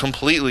surrounds us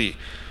completely.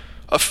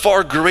 A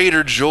far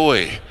greater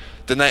joy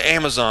than that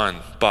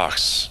Amazon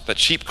box, that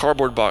cheap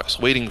cardboard box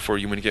waiting for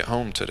you when you get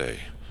home today.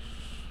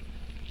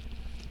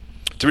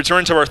 To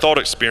return to our thought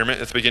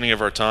experiment at the beginning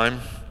of our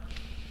time,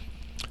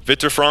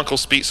 Viktor Frankl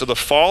speaks of the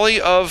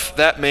folly of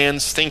that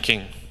man's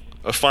thinking,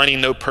 of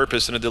finding no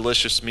purpose in a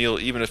delicious meal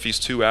even if he's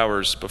 2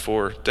 hours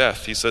before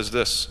death. He says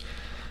this: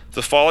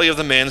 the folly of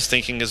the man's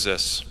thinking is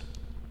this,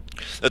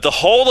 that the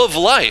whole of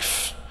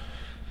life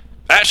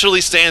actually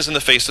stands in the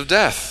face of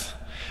death.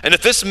 And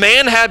if this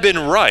man had been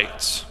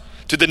right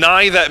to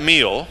deny that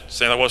meal,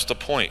 saying that what's the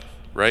point,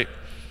 right?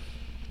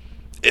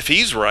 If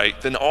he's right,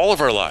 then all of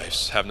our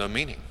lives have no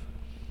meaning,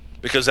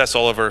 because that's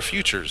all of our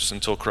futures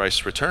until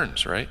Christ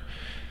returns, right?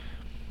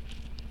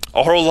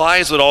 Our whole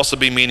lives would also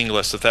be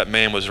meaningless if that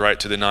man was right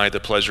to deny the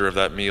pleasure of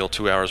that meal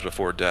 2 hours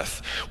before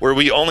death. Were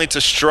we only to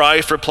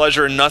strive for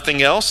pleasure and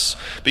nothing else?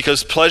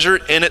 Because pleasure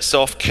in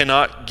itself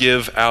cannot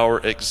give our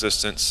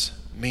existence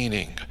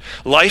meaning.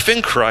 Life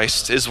in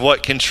Christ is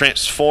what can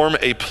transform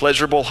a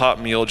pleasurable hot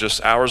meal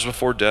just hours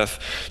before death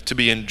to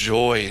be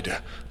enjoyed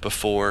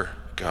before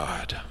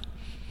God.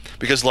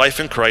 Because life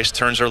in Christ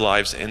turns our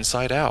lives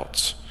inside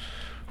out,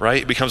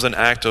 right? It becomes an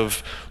act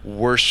of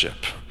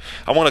worship.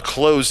 I want to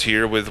close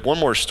here with one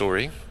more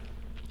story,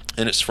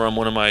 and it's from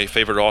one of my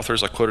favorite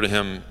authors. I quoted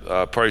him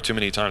probably too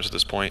many times at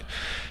this point.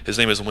 His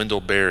name is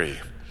Wendell Berry.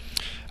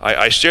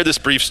 I shared this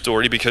brief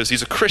story because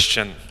he's a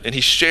Christian, and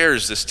he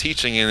shares this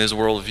teaching in his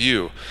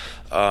worldview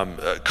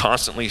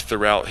constantly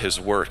throughout his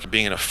work.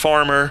 Being a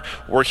farmer,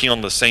 working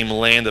on the same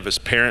land of his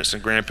parents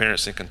and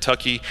grandparents in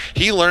Kentucky,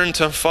 he learned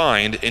to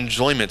find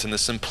enjoyment in the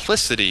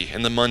simplicity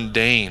and the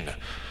mundane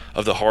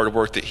of the hard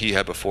work that he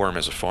had before him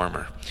as a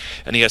farmer.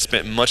 And he has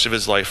spent much of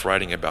his life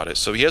writing about it.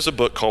 So he has a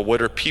book called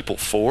What Are People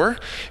For?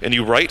 And he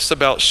writes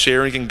about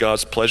sharing in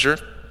God's pleasure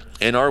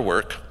in our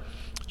work,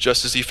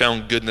 just as he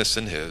found goodness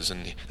in his.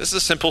 And this is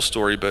a simple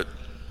story, but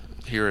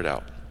hear it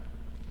out.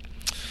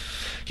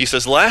 He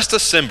says, last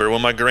December,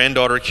 when my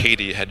granddaughter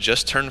Katie had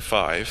just turned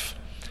 5,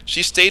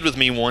 she stayed with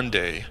me one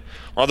day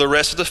while the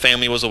rest of the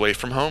family was away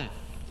from home.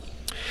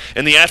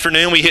 In the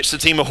afternoon, we hitched a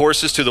team of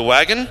horses to the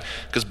wagon,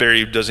 because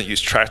Barry doesn't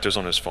use tractors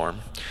on his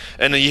farm,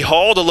 and he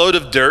hauled a load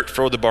of dirt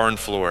for the barn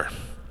floor.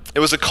 It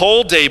was a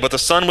cold day, but the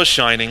sun was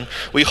shining.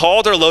 We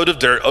hauled our load of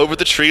dirt over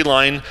the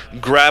tree-lined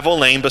gravel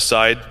lane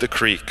beside the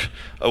creek,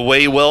 a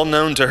way well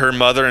known to her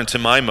mother and to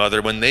my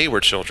mother when they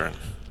were children.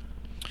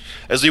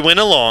 As we went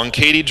along,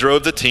 Katie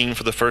drove the team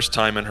for the first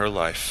time in her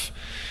life.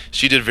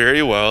 She did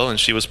very well, and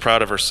she was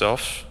proud of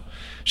herself.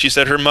 She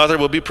said her mother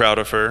will be proud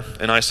of her,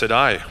 and I said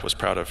I was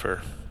proud of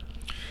her.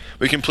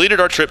 We completed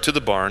our trip to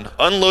the barn,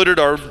 unloaded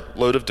our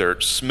load of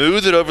dirt,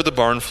 smoothed it over the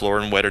barn floor,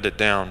 and wetted it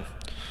down.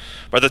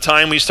 By the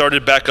time we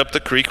started back up the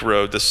creek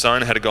road, the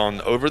sun had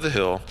gone over the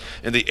hill,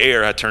 and the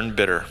air had turned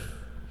bitter.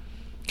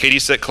 Katie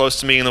sat close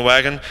to me in the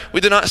wagon. We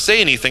did not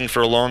say anything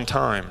for a long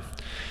time.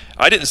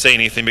 I didn't say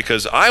anything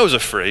because I was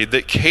afraid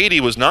that Katie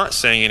was not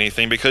saying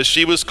anything because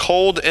she was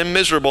cold and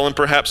miserable and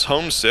perhaps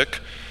homesick.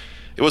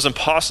 It was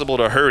impossible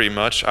to hurry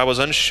much. I was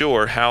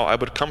unsure how I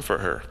would comfort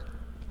her.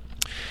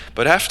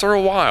 But after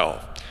a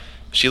while,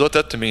 she looked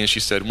up to me and she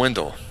said,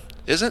 "Wendell,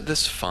 isn't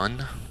this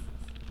fun?"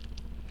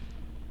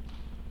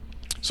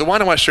 So why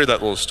do I share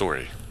that little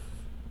story?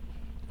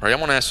 All right, I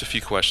want to ask a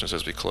few questions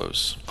as we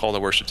close. Call the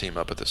worship team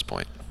up at this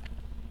point.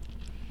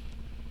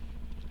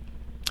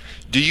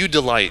 Do you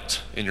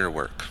delight in your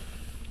work?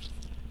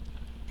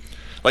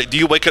 Like, do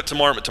you wake up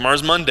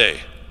tomorrow's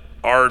Monday.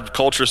 Our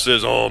culture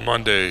says, oh,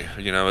 Monday,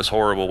 it's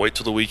horrible. Wait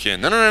till the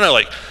weekend. No.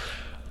 Like,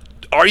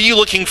 are you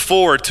looking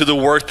forward to the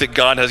work that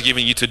God has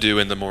given you to do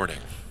in the morning?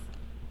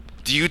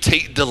 Do you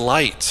take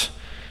delight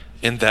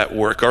in that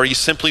work? Or are you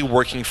simply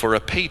working for a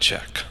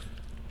paycheck?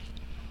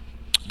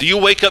 Do you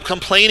wake up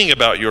complaining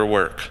about your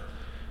work?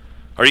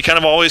 Are you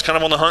always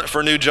on the hunt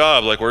for a new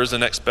job? Like, where's the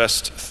next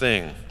best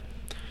thing?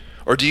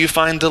 Or do you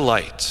find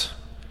delight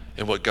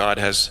in what God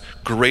has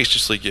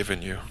graciously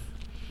given you?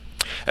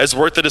 As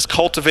work that is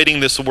cultivating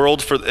this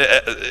world how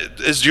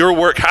is your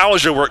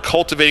work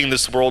cultivating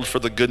this world for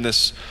the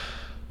goodness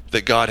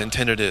that God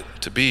intended it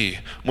to be?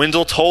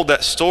 Wendell told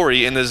that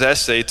story in his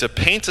essay to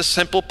paint a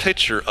simple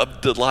picture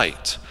of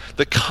delight,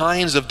 the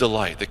kinds of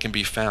delight that can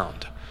be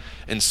found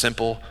in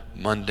simple,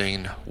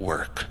 mundane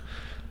work.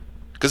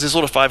 Because his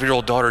little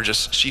 5-year-old daughter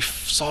she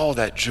saw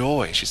that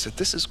joy. She said,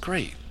 "This is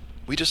great.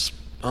 We just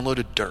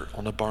unloaded dirt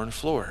on the barn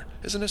floor.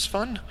 Isn't this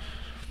fun?"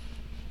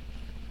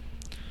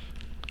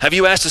 Have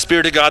you asked the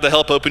Spirit of God to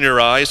help open your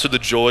eyes to the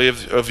joy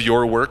of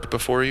your work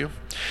before you?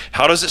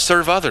 How does it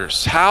serve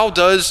others? How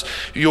does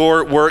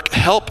your work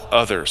help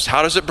others?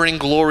 How does it bring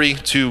glory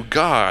to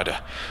God?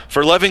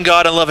 For loving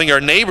God and loving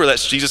our neighbor,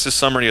 that's Jesus'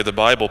 summary of the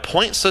Bible,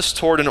 points us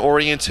toward an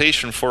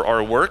orientation for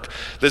our work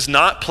that does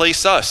not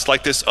place us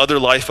like this other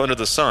life under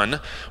the sun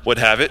would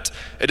have it.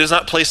 It does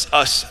not place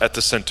us at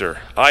the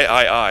center.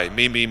 I,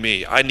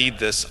 me. I need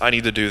this. I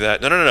need to do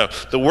that. No.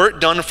 The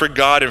work done for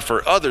God and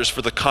for others,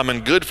 for the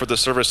common good, for the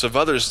service of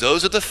others,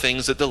 those are the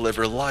things that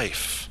deliver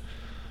life.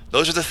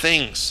 Those are the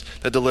things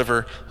that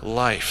deliver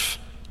life.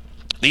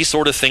 These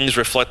sort of things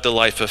reflect the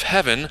life of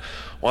heaven,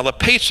 while a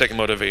paycheck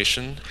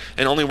motivation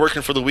and only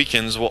working for the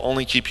weekends will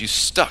only keep you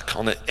stuck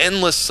on the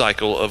endless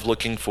cycle of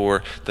looking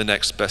for the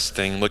next best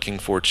thing, looking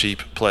for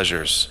cheap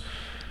pleasures.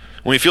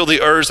 When we feel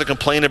the urge to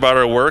complain about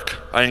our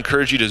work, I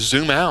encourage you to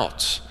zoom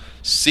out,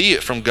 see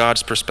it from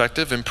God's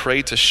perspective, and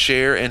pray to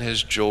share in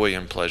his joy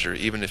and pleasure,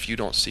 even if you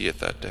don't see it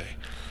that day.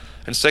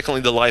 And secondly,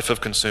 the life of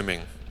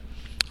consuming.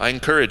 I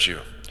encourage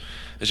you,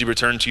 as you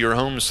return to your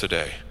homes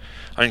today,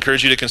 I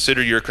encourage you to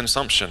consider your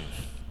consumption,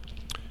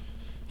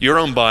 your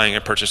own buying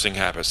and purchasing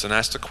habits, and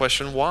ask the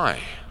question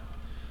why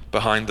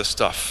behind the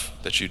stuff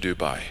that you do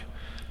buy.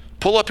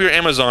 Pull up your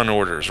Amazon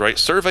orders, right?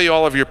 Survey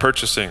all of your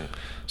purchasing.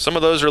 Some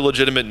of those are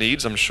legitimate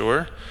needs, I'm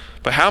sure,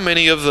 but how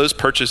many of those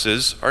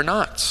purchases are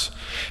not?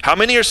 How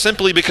many are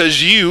simply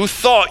because you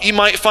thought you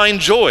might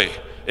find joy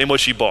in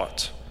what you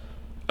bought?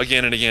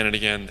 Again and again and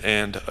again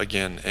and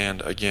again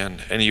and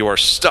again. And you are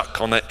stuck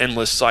on that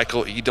endless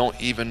cycle. You don't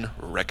even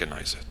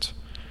recognize it.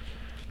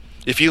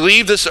 If you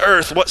leave this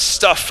earth, what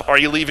stuff are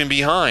you leaving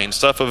behind?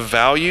 Stuff of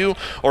value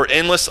or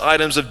endless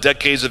items of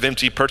decades of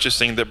empty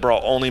purchasing that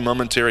brought only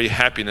momentary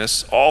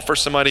happiness, all for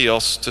somebody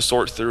else to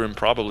sort through and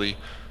probably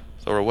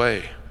throw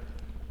away?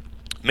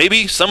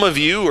 Maybe some of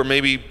you, or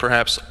maybe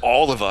perhaps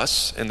all of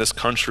us in this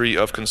country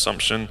of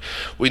consumption,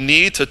 we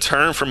need to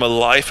turn from a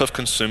life of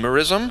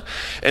consumerism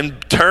and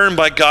turn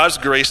by God's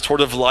grace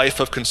toward a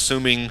life of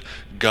consuming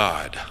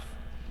God.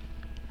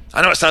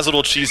 I know it sounds a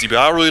little cheesy, but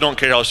I really don't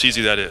care how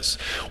cheesy that is.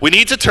 We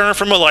need to turn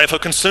from a life of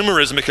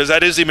consumerism, because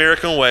that is the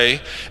American way,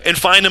 and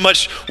find a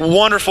much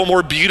wonderful,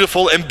 more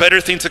beautiful, and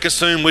better thing to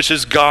consume, which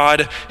is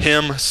God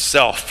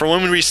himself. For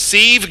when we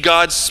receive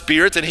God's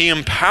Spirit and he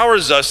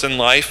empowers us in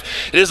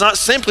life, it is not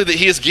simply that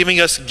he is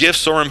giving us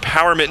gifts or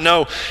empowerment.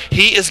 No,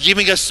 he is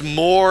giving us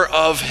more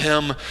of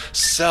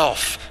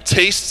himself.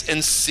 Taste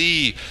and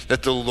see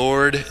that the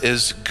Lord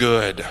is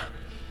good.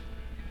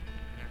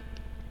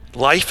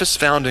 Life is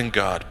found in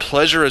God.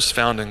 Pleasure is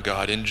found in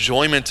God.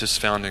 Enjoyment is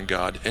found in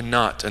God, and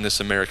not in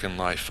this American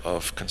life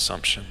of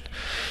consumption.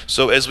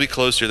 So as we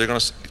close here, they're going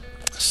to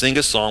sing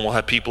a song. We'll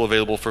have people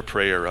available for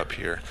prayer up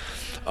here.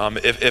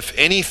 If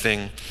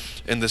anything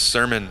in this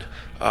sermon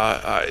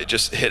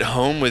just hit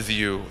home with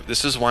you,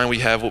 this is why we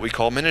have what we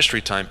call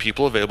ministry time,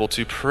 people available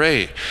to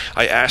pray.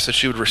 I ask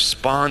that you would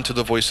respond to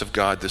the voice of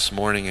God this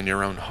morning in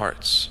your own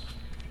hearts.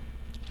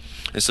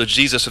 And so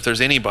Jesus, if there's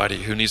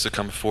anybody who needs to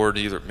come forward,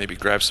 either maybe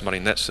grab somebody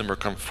next to them or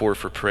come forward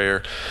for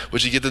prayer,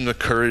 would you give them the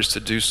courage to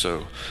do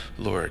so,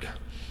 Lord?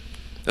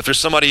 If there's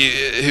somebody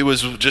who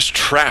was just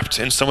trapped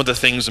in some of the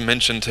things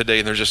mentioned today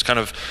and they're just kind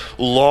of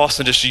lost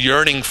and just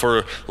yearning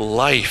for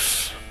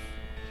life,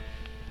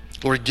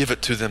 Lord, give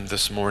it to them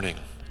this morning.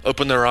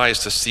 Open their eyes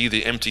to see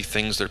the empty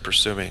things they're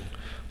pursuing,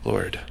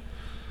 Lord.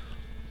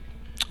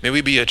 May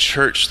we be a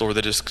church, Lord,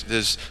 that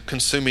is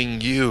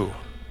consuming you,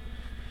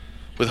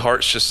 with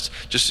hearts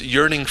just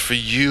yearning for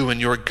you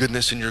and your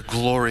goodness and your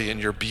glory and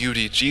your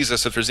beauty.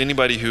 Jesus, if there's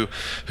anybody who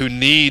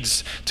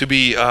needs to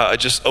be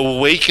just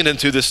awakened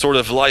into this sort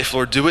of life,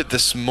 Lord, do it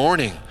this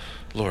morning,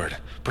 Lord.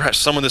 Perhaps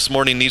someone this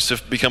morning needs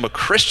to become a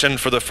Christian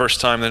for the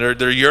first time, and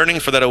they're yearning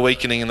for that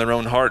awakening in their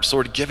own hearts.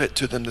 Lord, give it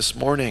to them this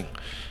morning.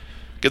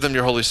 Give them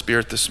your Holy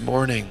Spirit this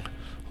morning,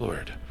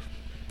 Lord.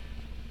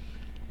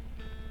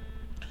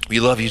 We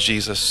love you,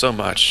 Jesus, so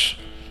much.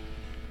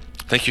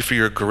 Thank you for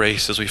your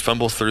grace as we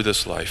fumble through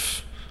this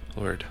life,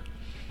 Lord.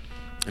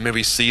 And may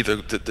we see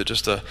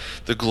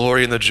the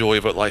glory and the joy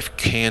of what life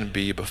can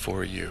be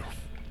before you.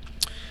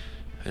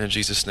 And in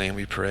Jesus' name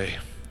we pray.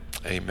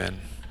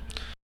 Amen.